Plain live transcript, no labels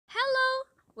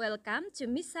Welcome to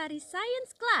Miss Sari's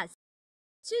science class.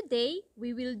 Today,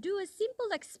 we will do a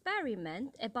simple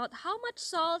experiment about how much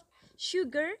salt,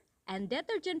 sugar, and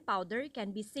detergent powder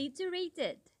can be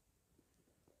saturated.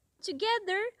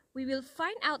 Together, we will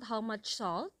find out how much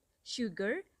salt,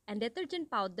 sugar, and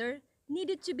detergent powder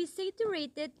needed to be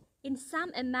saturated in some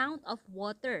amount of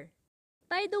water.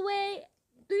 By the way,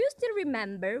 do you still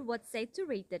remember what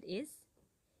saturated is?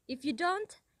 If you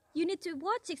don't, you need to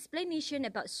watch explanation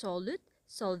about solute,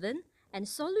 solvent, and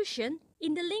solution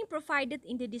in the link provided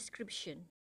in the description.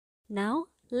 Now,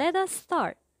 let us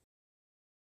start.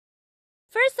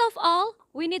 First of all,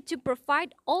 we need to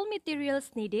provide all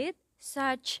materials needed,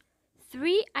 such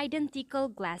 3 identical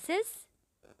glasses,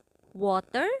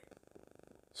 water,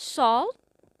 salt,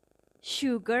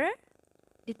 sugar,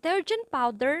 detergent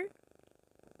powder,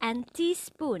 and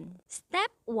teaspoon.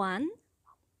 Step 1.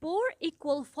 Pour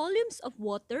equal volumes of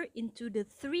water into the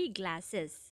 3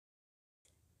 glasses.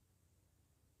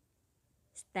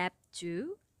 Step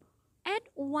 2. Add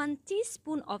 1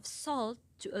 teaspoon of salt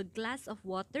to a glass of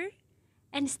water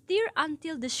and stir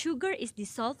until the sugar is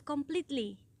dissolved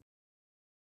completely.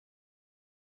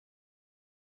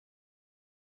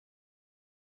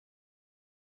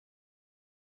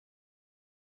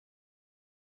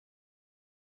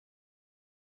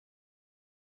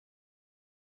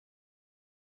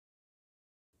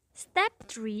 Step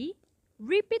 3.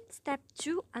 Repeat step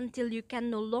 2 until you can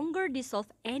no longer dissolve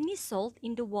any salt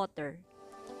in the water.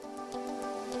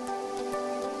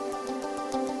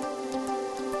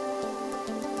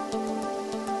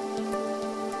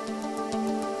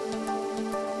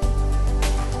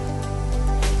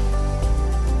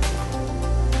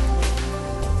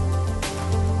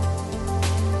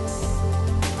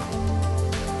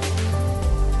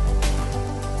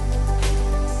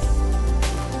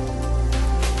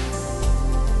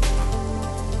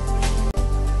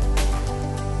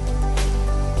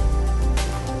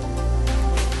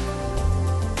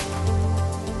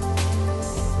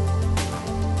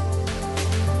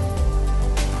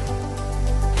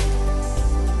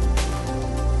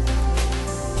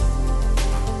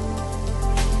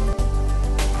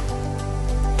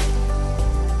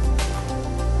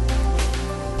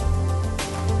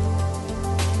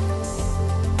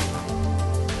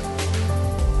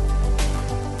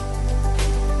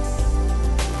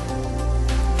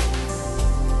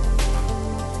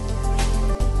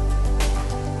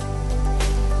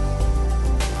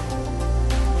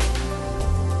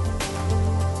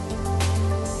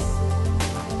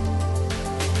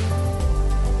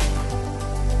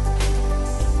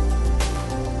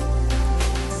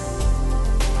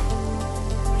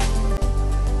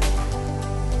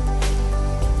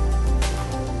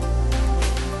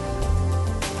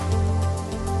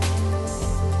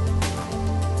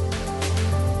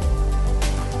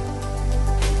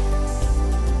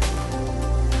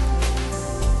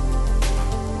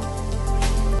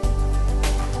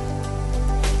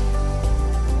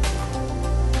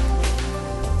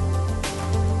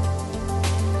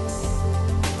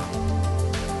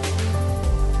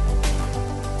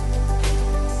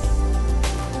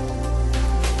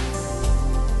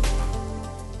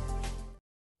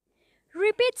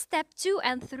 Repeat step 2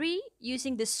 and 3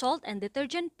 using the salt and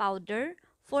detergent powder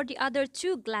for the other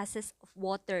 2 glasses of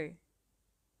water.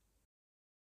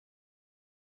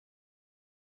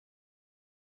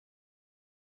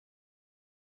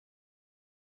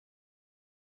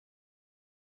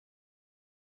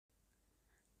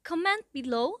 Comment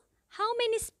below how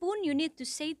many spoons you need to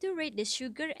saturate the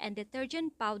sugar and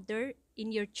detergent powder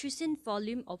in your chosen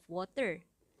volume of water.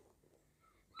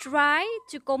 Try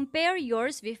to compare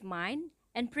yours with mine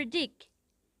and predict,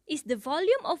 is the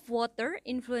volume of water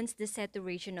influence the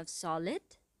saturation of solid?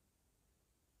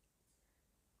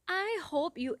 I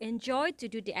hope you enjoyed to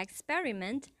do the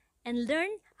experiment and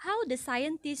learn how the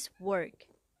scientists work.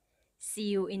 See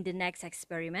you in the next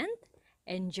experiment.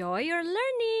 Enjoy your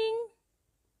learning!